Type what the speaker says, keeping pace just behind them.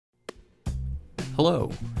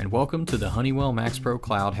Hello, and welcome to the Honeywell Maxpro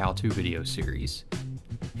Cloud How-To video series.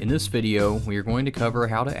 In this video, we are going to cover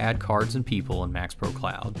how to add cards and people in Maxpro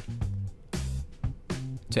Cloud.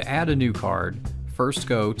 To add a new card, first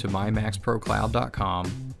go to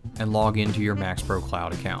mymaxprocloud.com and log into your Maxpro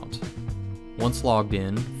Cloud account. Once logged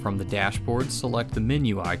in, from the dashboard, select the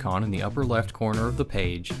menu icon in the upper left corner of the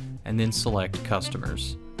page and then select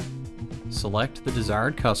Customers. Select the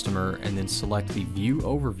desired customer and then select the View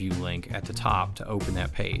Overview link at the top to open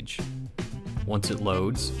that page. Once it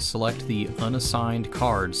loads, select the Unassigned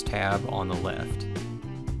Cards tab on the left.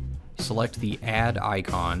 Select the Add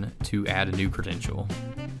icon to add a new credential.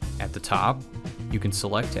 At the top, you can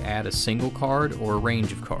select to add a single card or a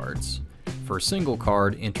range of cards. For a single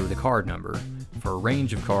card, enter the card number. For a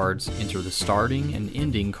range of cards, enter the starting and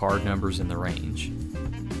ending card numbers in the range.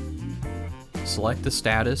 Select the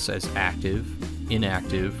status as active,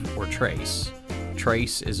 inactive, or trace.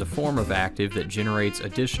 Trace is a form of active that generates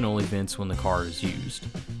additional events when the card is used.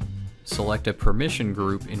 Select a permission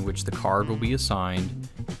group in which the card will be assigned,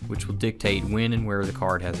 which will dictate when and where the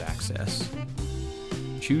card has access.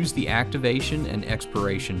 Choose the activation and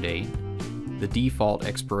expiration date. The default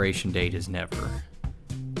expiration date is never.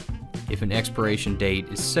 If an expiration date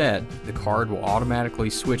is set, the card will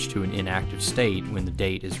automatically switch to an inactive state when the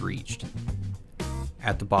date is reached.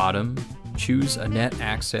 At the bottom, choose a net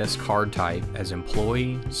access card type as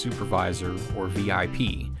Employee, Supervisor, or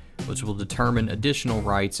VIP, which will determine additional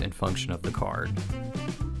rights and function of the card.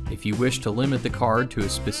 If you wish to limit the card to a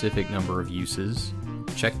specific number of uses,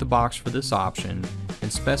 check the box for this option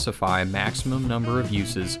and specify maximum number of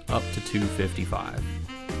uses up to 255.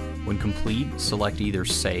 When complete, select either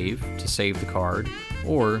Save to save the card,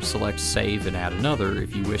 or select Save and add another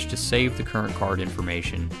if you wish to save the current card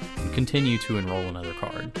information and continue to enroll another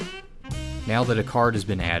card. Now that a card has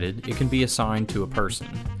been added, it can be assigned to a person,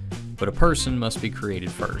 but a person must be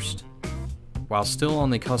created first. While still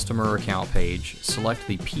on the Customer Account page, select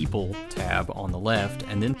the People tab on the left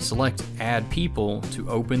and then select Add People to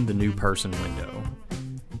open the New Person window.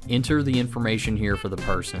 Enter the information here for the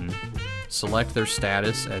person, select their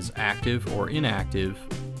status as active or inactive,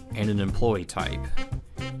 and an employee type.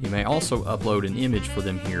 You may also upload an image for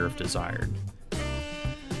them here if desired.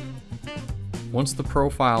 Once the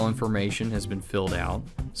profile information has been filled out,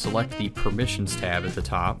 select the Permissions tab at the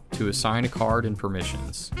top to assign a card and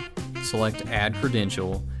permissions. Select Add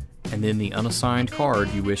Credential, and then the unassigned card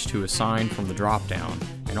you wish to assign from the drop-down,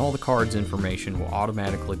 and all the card's information will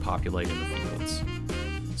automatically populate in the fields.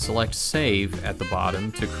 Select Save at the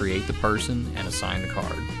bottom to create the person and assign the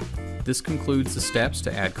card. This concludes the steps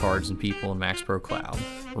to add cards and people in Maxpro Cloud.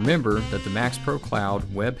 Remember that the Maxpro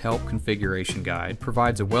Cloud Web Help Configuration Guide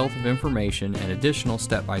provides a wealth of information and additional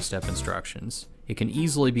step-by-step instructions. It can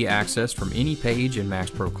easily be accessed from any page in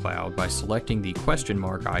Maxpro Cloud by selecting the question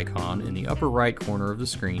mark icon in the upper right corner of the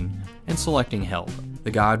screen and selecting Help.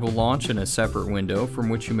 The guide will launch in a separate window from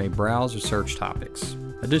which you may browse or search topics.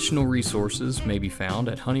 Additional resources may be found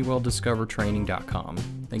at honeywelldiscovertraining.com.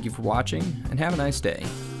 Thank you for watching, and have a nice day.